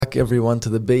back, everyone, to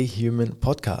the Be Human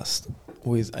podcast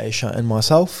with Aisha and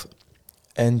myself.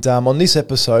 And on this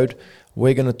episode,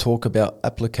 we're going to talk about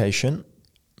application,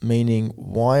 meaning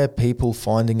why are people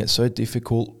finding it so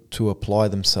difficult to apply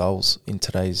themselves in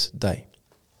today's day?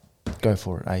 Go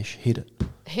for it, Aish. Hit it.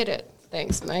 Hit it.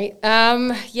 Thanks, mate.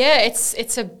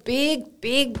 It's a big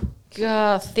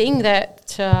thing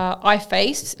that I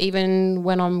face even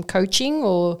when I'm coaching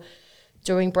or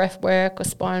doing breath work or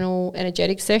spinal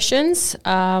energetic sessions.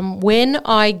 When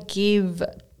I give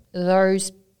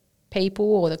those people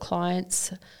or the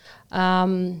clients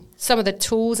some of the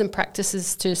tools and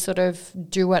practices to sort of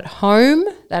do at home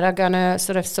that are going to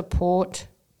sort of support,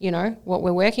 what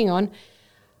we're working on,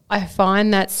 I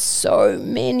find that so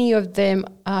many of them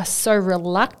are so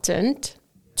reluctant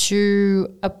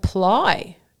to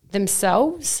apply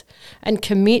themselves and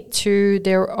commit to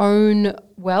their own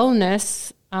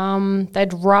wellness.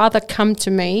 They'd rather come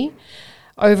to me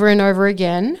over and over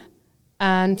again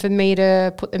and for me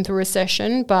to put them through a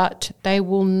session, but they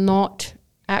will not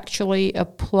actually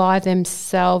apply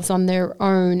themselves on their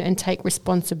own and take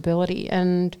responsibility.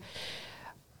 And,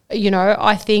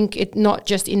 I think it not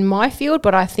just in my field,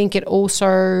 but I think it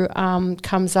also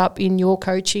comes up in your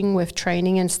coaching with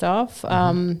training and stuff.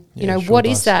 What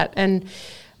is that? And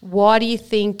why do you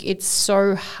think it's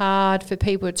so hard for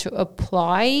people to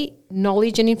apply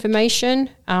knowledge and information?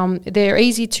 They're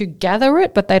easy to gather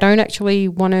it, but they don't actually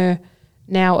want to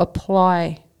now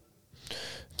apply.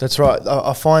 That's right.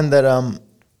 I find that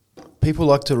people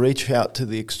like to reach out to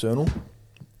the external,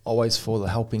 always for the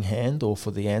helping hand or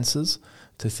for the answers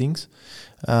to things.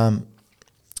 But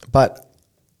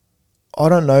I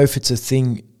don't know if it's a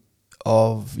thing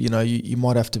of, you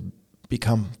might have to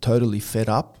become totally fed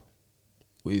up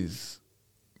with,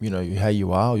 how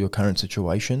you are or your current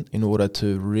situation in order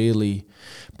to really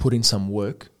put in some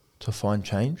work to find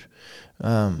change.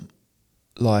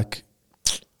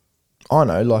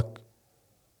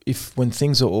 If when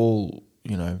things are all,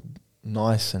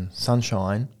 nice and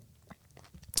sunshine,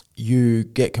 you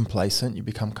get complacent, you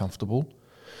become comfortable.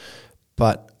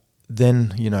 But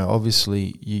then,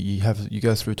 obviously you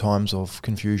go through times of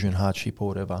confusion, hardship or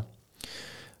whatever,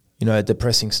 a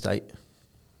depressing state.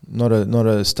 Not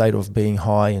a state of being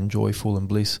high and joyful and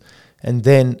bliss. And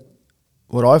then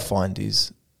what I find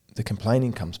is the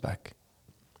complaining comes back.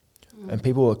 And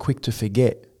people are quick to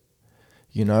forget,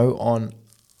 on,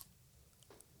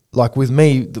 like with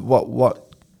me,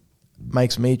 what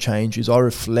makes me change is I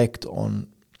reflect on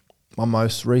my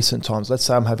most recent times. Let's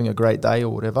say I'm having a great day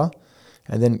or whatever,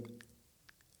 and then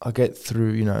I get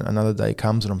through, another day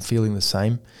comes and I'm feeling the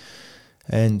same.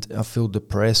 And I feel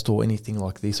depressed or anything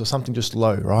like this or something just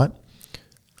low, right?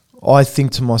 I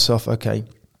think to myself, okay,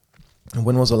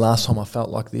 when was the last time I felt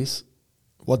like this?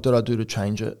 What did I do to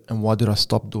change it? And why did I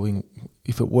stop doing,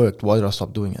 if it worked, why did I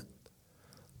stop doing it?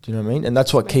 Do you know what I mean? And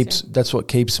that's what keeps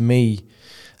me,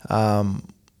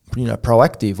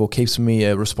 proactive or keeps me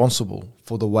responsible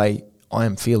for the way I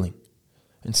am feeling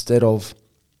instead of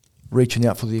reaching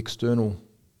out for the external,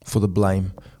 for the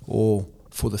blame or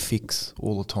for the fix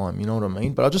all the time, you know what I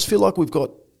mean? But I just feel like we've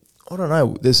got, I don't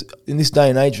know, in this day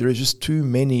and age, there is just too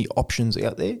many options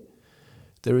out there.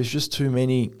 There is just too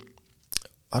many,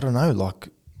 I don't know,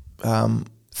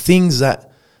 things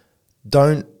that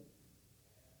don't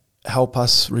help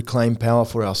us reclaim power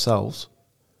for ourselves.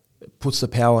 It puts the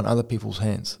power in other people's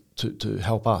hands to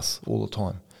help us all the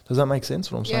time. Does that make sense,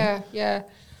 what I'm saying? Yeah.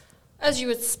 As you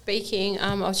were speaking,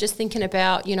 I was just thinking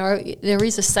about, there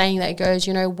is a saying that goes,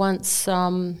 once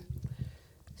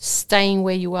staying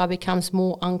where you are becomes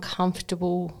more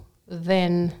uncomfortable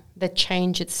than the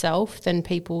change itself, then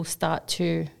people start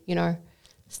to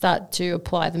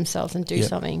apply themselves and do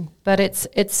something. But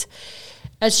it's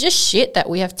just shit that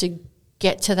we have to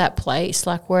get to that place,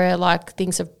 where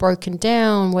things have broken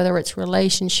down, whether it's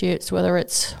relationships, whether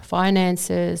it's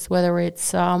finances, whether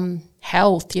it's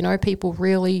health. People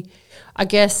really, I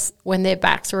guess, when their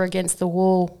backs are against the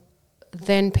wall,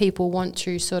 then people want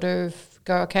to sort of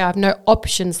go, okay, I have no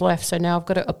options left, so now I've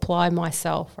got to apply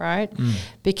myself, right?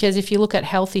 Because if you look at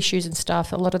health issues and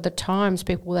stuff, a lot of the times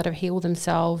people that have healed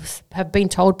themselves have been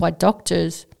told by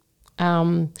doctors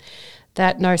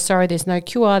that, no, sorry, there's no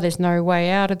cure, there's no way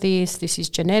out of this is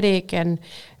genetic, and,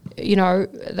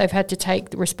 they've had to take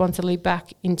the responsibility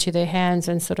back into their hands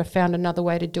and sort of found another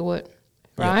way to do it,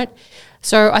 right? Yep.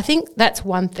 So I think that's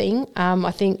one thing.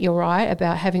 I think you're right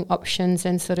about having options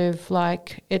and sort of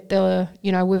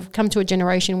we've come to a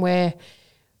generation where,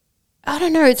 I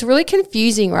don't know, it's really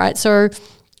confusing, right? So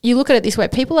you look at it this way,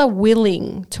 people are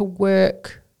willing to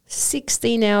work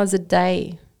 16 hours a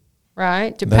day,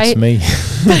 right? That's me.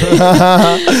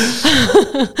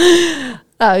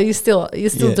 No, you're still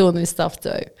doing this stuff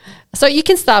too. So you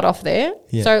can start off there.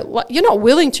 Yeah. So like, you're not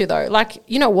willing to though. Like,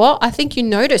 you know what? I think you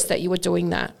noticed that you were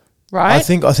doing that, right? I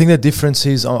think the difference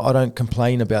is I don't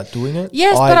complain about doing it.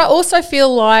 Yes, but I also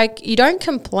feel like you don't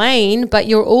complain, but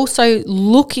you're also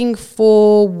looking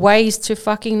for ways to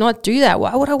fucking not do that.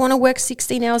 Why would I want to work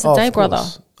 16 hours a day, brother?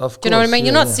 Of course. Do you know what I mean?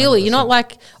 Yeah, you're not silly. 100%. You're not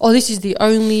like, oh, this is the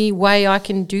only way I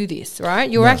can do this, right?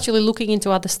 You're actually looking into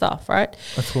other stuff, right?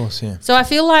 Of course, yeah. So I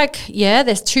feel like,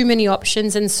 there's too many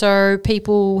options, and so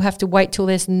people have to wait till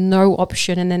there's no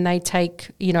option, and then they take,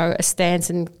 a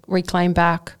stance and reclaim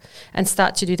back and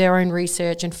start to do their own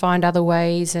research and find other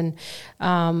ways and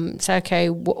say, okay,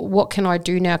 what can I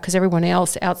do now? Because everyone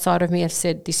else outside of me has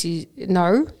said this is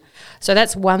no. So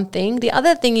that's one thing. The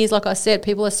other thing is, like I said,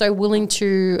 people are so willing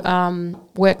to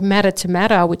work matter to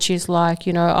matter, which is like,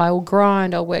 I will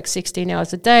grind, I'll work 16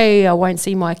 hours a day, I won't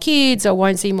see my kids, I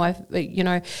won't see my,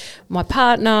 my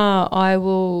partner,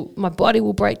 my body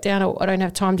will break down, I don't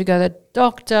have time to go to the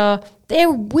doctor.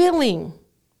 They're willing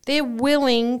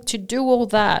to do all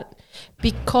that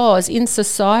because in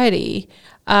society,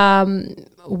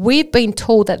 we've been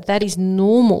told that is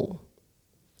normal.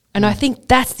 And I think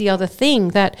that's the other thing,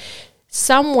 that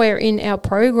somewhere in our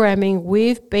programming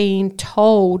we've been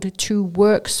told to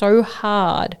work so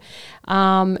hard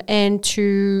and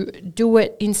to do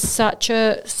it in such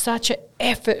a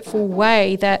effortful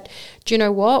way that, do you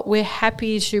know what, we're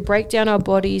happy to break down our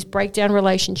bodies, break down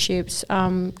relationships,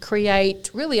 create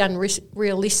really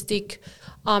unrealistic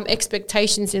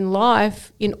expectations in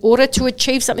life in order to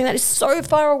achieve something that is so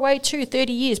far away too,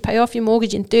 30 years, pay off your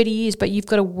mortgage in 30 years, but you've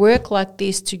got to work like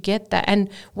this to get that. And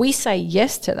we say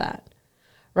yes to that,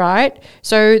 right?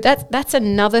 So that's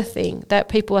another thing that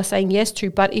people are saying yes to.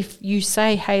 But if you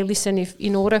say, hey, listen, if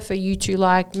in order for you to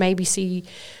like maybe see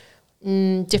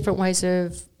different ways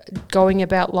of going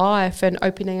about life and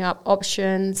opening up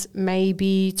options,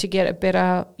 maybe to get a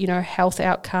better, health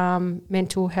outcome,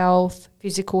 mental health,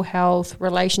 physical health,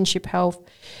 relationship health,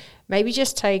 maybe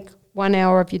just take 1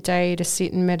 hour of your day to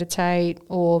sit and meditate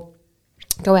or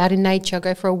go out in nature,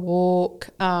 go for a walk,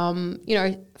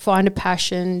 find a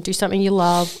passion, do something you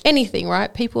love, anything,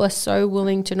 right? People are so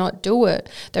willing to not do it.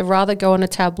 They'd rather go on a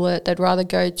tablet. They'd rather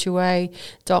go to a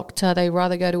doctor. They'd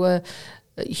rather go to a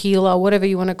healer, whatever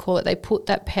you want to call it. They put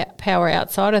that power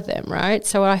outside of them, right?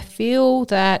 So I feel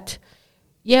that,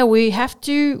 we really have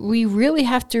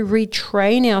to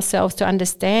retrain ourselves to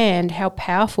understand how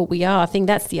powerful we are. I think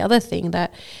that's the other thing,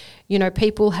 that,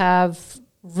 people have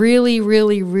really,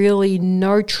 really, really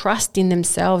no trust in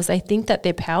themselves. They think that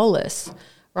they're powerless,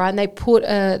 right? And they put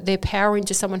their power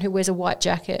into someone who wears a white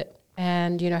jacket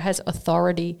and, has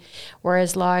authority.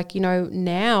 Whereas like,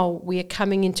 now we are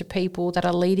coming into people that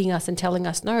are leading us and telling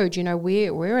us, no,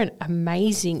 we're an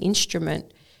amazing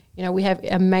instrument. We have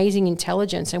amazing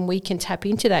intelligence, and we can tap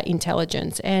into that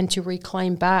intelligence and to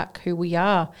reclaim back who we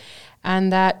are.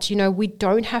 And that, we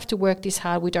don't have to work this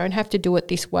hard. We don't have to do it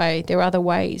this way. There are other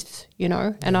ways,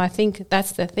 And I think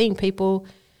that's the thing. People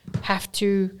have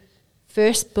to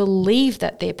first believe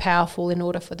that they're powerful in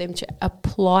order for them to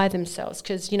apply themselves.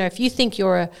 Because, if you think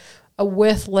you're a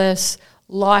worthless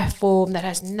life form that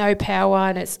has no power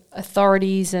and it's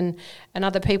authorities and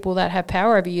other people that have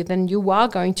power over you, then you are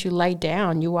going to lay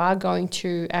down. You are going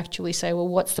to actually say, well,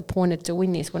 what's the point of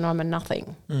doing this when I'm a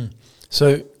nothing?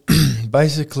 So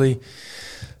basically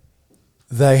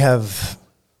they have,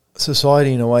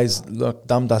 society in a way is like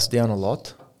dumbed us down a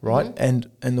lot, right? Mm-hmm.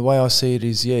 And the way I see it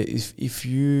is, if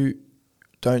you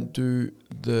don't do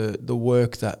the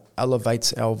work that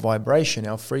elevates our vibration,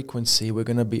 our frequency, we're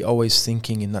going to be always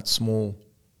thinking in that small,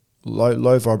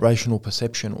 low vibrational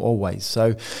perception always.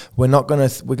 So we're going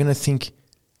to think,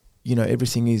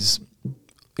 everything is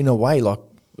in a way like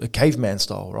a caveman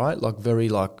style, right? Like very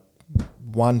like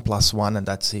 1 + 1 and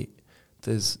that's it.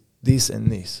 There's this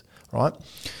and this, right?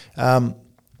 And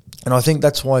I think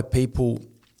that's why people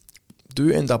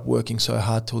do end up working so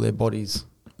hard till their bodies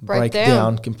break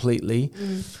down completely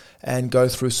and go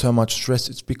through so much stress.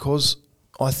 It's because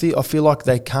I feel like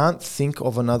they can't think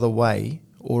of another way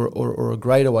or a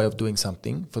greater way of doing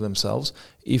something for themselves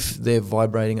if they're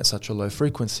vibrating at such a low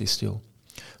frequency still,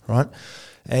 right?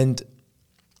 And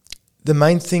the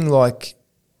main thing, like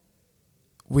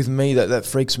with me, that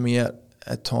freaks me out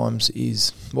at times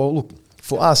is, well, look,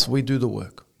 for us, we do the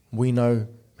work. We know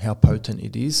how potent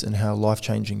it is and how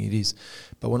life-changing it is.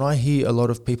 But when I hear a lot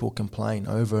of people complain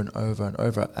over and over and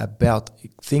over about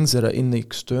things that are in the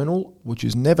external, which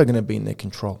is never going to be in their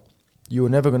control, you are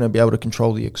never going to be able to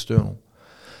control the external.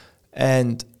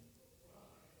 And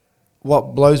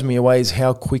what blows me away is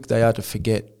how quick they are to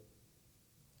forget,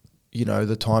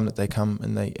 the time that they come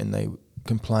and they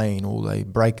complain or they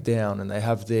break down and they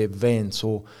have their vents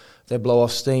or they blow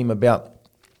off steam about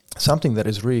something that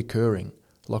is reoccurring,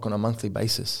 like on a monthly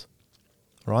basis,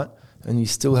 right? And you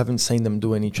still haven't seen them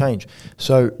do any change.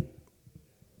 So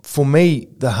for me,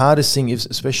 the hardest thing is,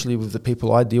 especially with the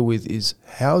people I deal with, is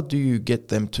how do you get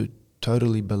them to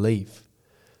totally believe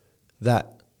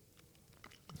that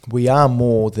we are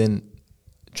more than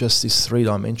just this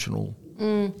three-dimensional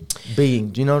being.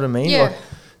 Do you know what I mean? Yeah. Like,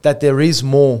 that there is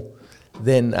more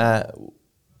than...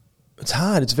 it's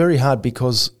hard. It's very hard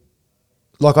because,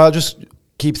 like, I just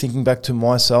keep thinking back to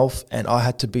myself, and I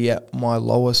had to be at my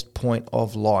lowest point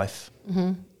of life,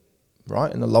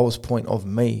 right? And the lowest point of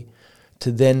me,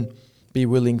 to then be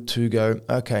willing to go,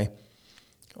 okay,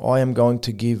 I am going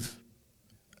to give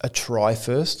a try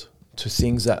first to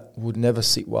things that would never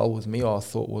sit well with me, or I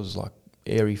thought was like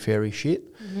airy-fairy shit.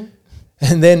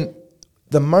 And then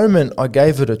the moment I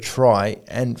gave it a try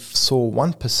and saw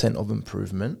 1% of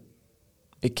improvement,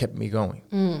 it kept me going.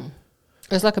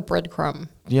 It was like a breadcrumb.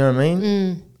 You know what I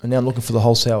mean? And now I'm looking for the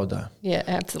whole sourdough. Yeah,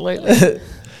 absolutely.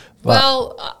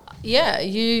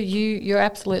 You're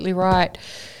absolutely right.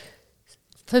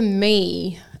 For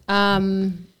me, I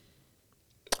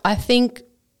think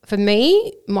for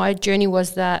me, my journey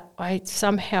was that I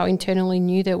somehow internally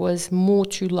knew there was more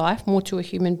to life, more to a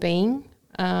human being,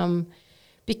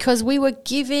 because we were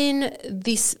given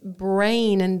this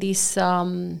brain and this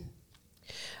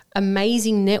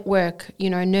amazing network,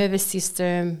 nervous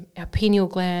system, our pineal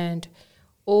gland,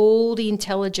 all the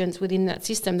intelligence within that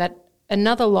system that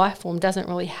another life form doesn't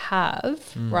really have,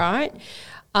 right?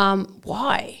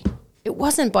 Why? It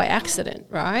wasn't by accident,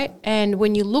 right? And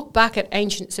when you look back at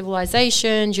ancient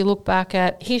civilizations, you look back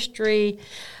at history,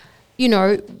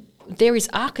 there is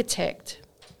architect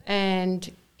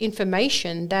and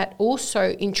information that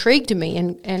also intrigued me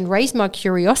and raised my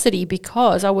curiosity,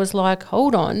 because I was like,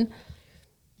 hold on,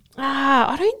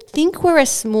 I don't think we're as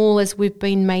small as we've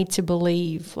been made to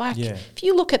believe. If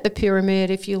you look at the pyramid,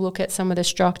 if you look at some of the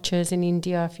structures in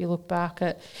India, if you look back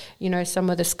at, some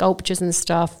of the sculptures and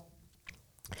stuff,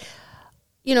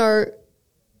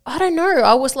 I don't know.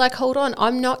 I was like, hold on,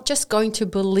 I'm not just going to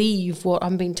believe what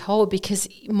I'm being told, because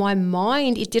my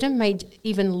mind, it didn't make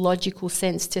even logical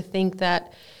sense to think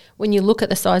that when you look at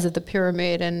the size of the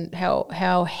pyramid and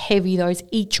how heavy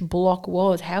each block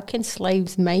was, how can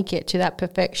slaves make it to that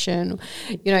perfection?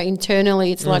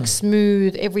 Internally it's like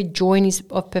smooth, every joint is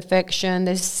of perfection,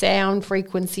 there's sound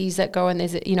frequencies that go, and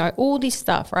there's, all this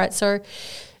stuff, right? So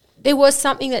there was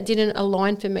something that didn't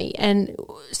align for me. And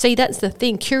see, that's the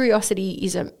thing. Curiosity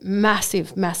is a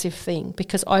massive, massive thing,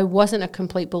 because I wasn't a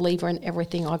complete believer in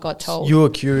everything I got told. You were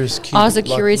a curious kid. I was a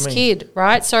curious kid,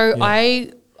 right? So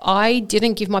I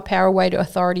didn't give my power away to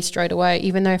authority straight away,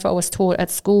 even though if I was taught at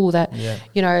school that,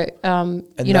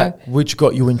 which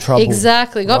got you in trouble.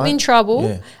 Exactly. Got me in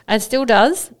trouble and still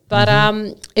does. But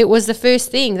it was the first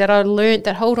thing that I learned,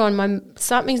 that, hold on,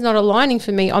 something's not aligning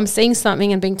for me. I'm seeing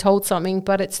something and being told something,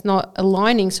 but it's not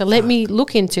aligning. So let me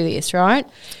look into this, right?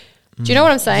 Do you know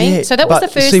what I'm saying? Yeah, so that was the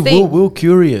first thing. We're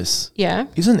curious. Yeah.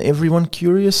 Isn't everyone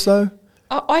curious though?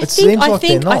 I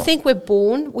think we're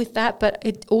born with that, but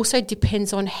it also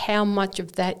depends on how much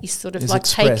of that is sort of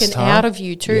taken out of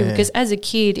you too. Yeah. Because as a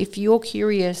kid, if you're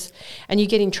curious and you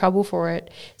get in trouble for it,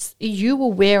 you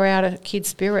will wear out a kid's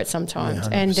spirit sometimes,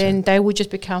 and then they will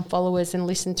just become followers and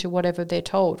listen to whatever they're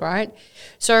told, right?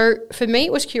 So for me,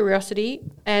 it was curiosity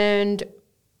and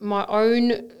my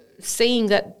own seeing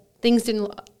that things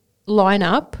didn't line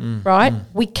up, right?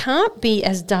 We can't be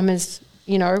as dumb as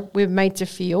we're made to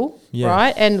feel,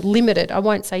 right? And limited. I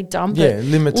won't say dumb, but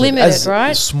limited, as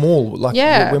right? Small,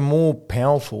 we're more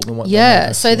powerful than what.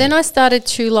 Yeah. So then I started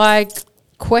to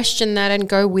question that and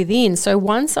go within. So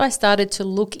once I started to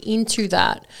look into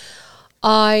that,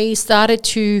 I started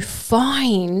to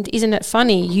find, isn't it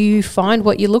funny? You find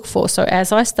what you look for. So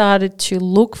as I started to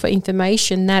look for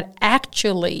information that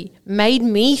actually made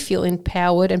me feel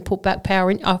empowered and put back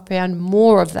power in, I found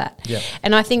more of that. Yeah.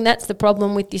 And I think that's the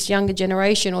problem with this younger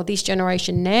generation, or this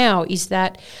generation now, is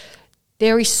that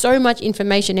there is so much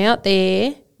information out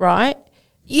there, right?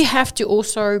 You have to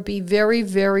also be very,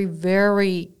 very,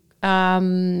 very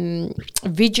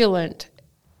vigilant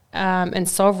and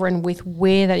sovereign with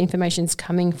where that information is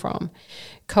coming from,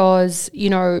 because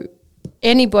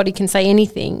anybody can say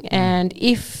anything, and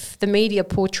if the media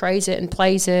portrays it and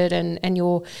plays it, and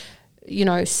your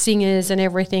singers and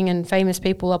everything and famous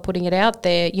people are putting it out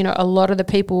there, a lot of the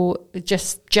people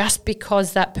just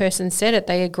because that person said it,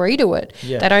 they agree to it.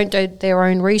 They don't do their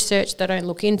own research, they don't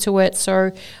look into it.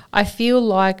 So I feel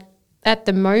like at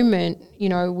the moment, you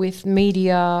know, with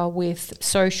media, with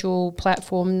social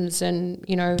platforms and,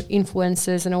 you know,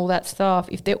 influencers and all that stuff,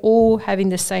 if they're all having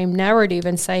the same narrative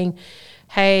and saying,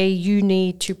 hey, you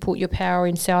need to put your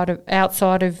power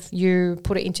outside of you,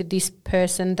 put it into this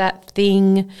person, that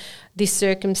thing, this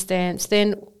circumstance,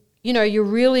 then, you know, you're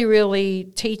really,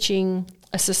 really teaching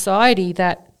a society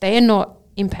that they're not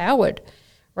empowered,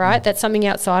 right? That something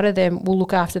outside of them will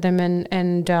look after them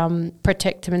and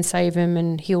protect them and save them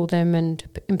and heal them and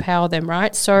empower them,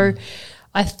 right? So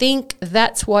I think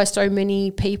that's why so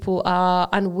many people are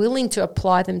unwilling to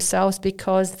apply themselves,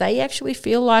 because they actually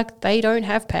feel like they don't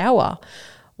have power.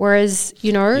 Whereas,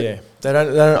 you know,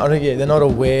 they're not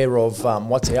aware of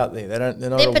what's out there. They're not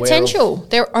their aware potential, of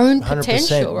their own 100%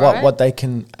 potential, right? what they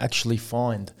can actually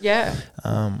find. Yeah.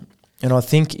 And I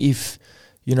think if,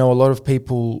 you know, a lot of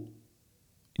people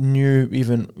knew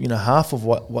even, you know, half of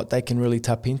what they can really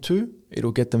tap into,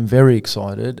 it'll get them very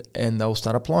excited and they'll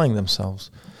start applying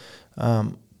themselves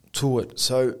to it.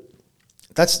 So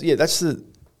that's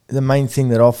the main thing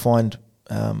that I find,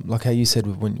 like how you said,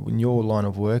 when your line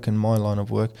of work and my line of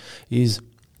work is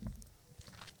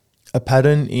a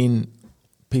pattern in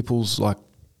people's like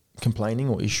complaining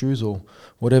or issues or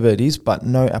whatever it is, but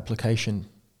no application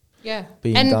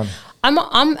being done.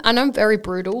 I'm very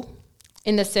brutal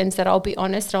in the sense that I'll be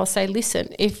honest and I'll say, listen,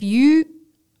 if you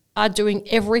are doing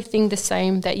everything the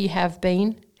same that you have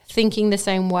been, thinking the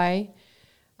same way,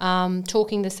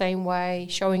 talking the same way,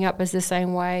 showing up as the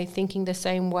same way, thinking the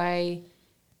same way,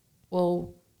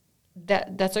 well,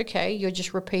 that's okay. You're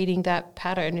just repeating that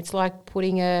pattern. It's like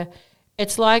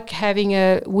having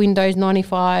a Windows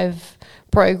 95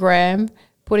 program,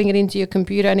 putting it into your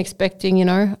computer and expecting, you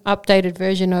know, updated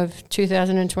version of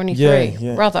 2023.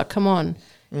 Yeah. Brother, come on.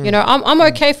 You know, I'm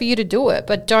okay for you to do it,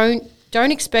 but don't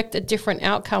expect a different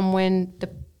outcome when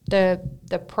the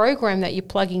program that you're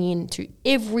plugging into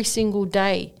every single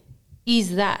day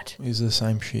is the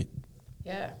same shit.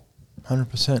 Yeah.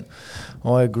 100%.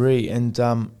 I agree. And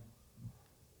I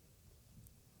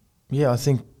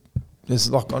think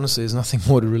there's nothing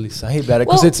more to really say about it,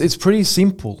 because it's pretty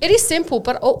simple. It is simple,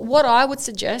 but what I would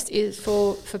suggest is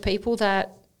for people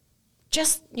that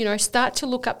just, you know, start to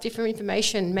look up different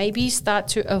information, maybe start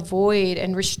to avoid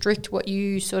and restrict what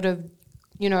you sort of,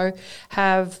 you know,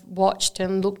 have watched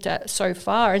and looked at so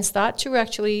far, and start to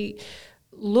actually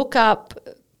look up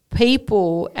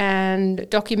people and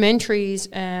documentaries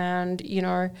and, you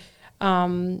know,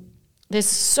 there's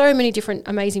so many different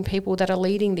amazing people that are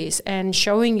leading this and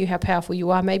showing you how powerful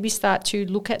you are. Maybe start to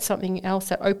look at something else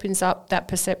that opens up that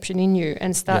perception in you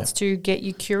and starts to get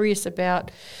you curious about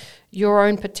your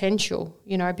own potential,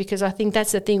 you know, because I think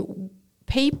that's the thing.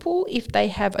 People, if they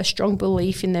have a strong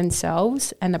belief in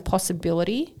themselves and a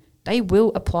possibility, they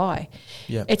will apply.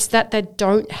 Yeah. It's that they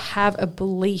don't have a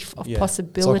belief of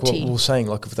possibility. It's like what we were saying,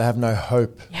 like if they have no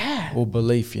hope or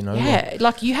belief, you know. Yeah,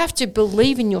 like you have to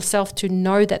believe in yourself to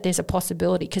know that there's a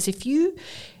possibility. Because if you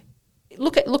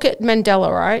look at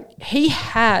Mandela, right? He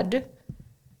had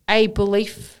a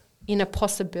belief in a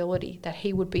possibility that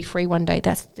he would be free one day.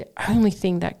 That's the only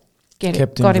thing that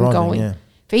got him going. Yeah.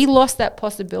 If he lost that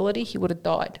possibility, he would have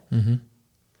died. Mm-hmm.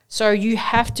 So you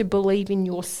have to believe in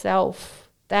yourself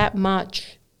that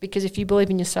much, because if you believe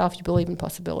in yourself, you believe in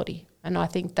possibility. And I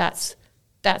think that's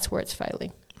where it's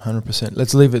failing. 100%.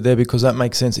 Let's leave it there, because that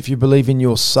makes sense. If you believe in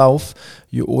yourself,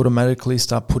 you automatically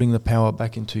start putting the power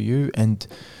back into you, and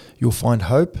you'll find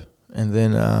hope, and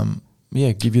then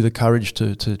give you the courage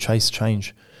to chase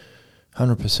change.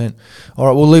 100%. All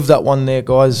right, we'll leave that one there,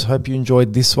 guys. Hope you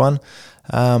enjoyed this one.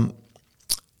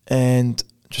 And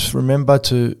just remember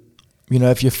to, you know,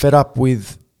 if you're fed up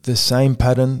with the same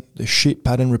pattern, the shit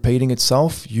pattern repeating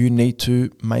itself, you need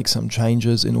to make some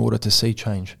changes in order to see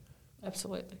change.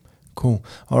 Absolutely. Cool.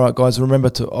 All right, guys, remember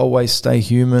to always stay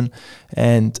human,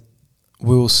 and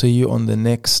we will see you on the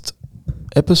next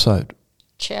episode.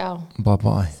 Ciao.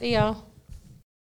 Bye-bye. See ya.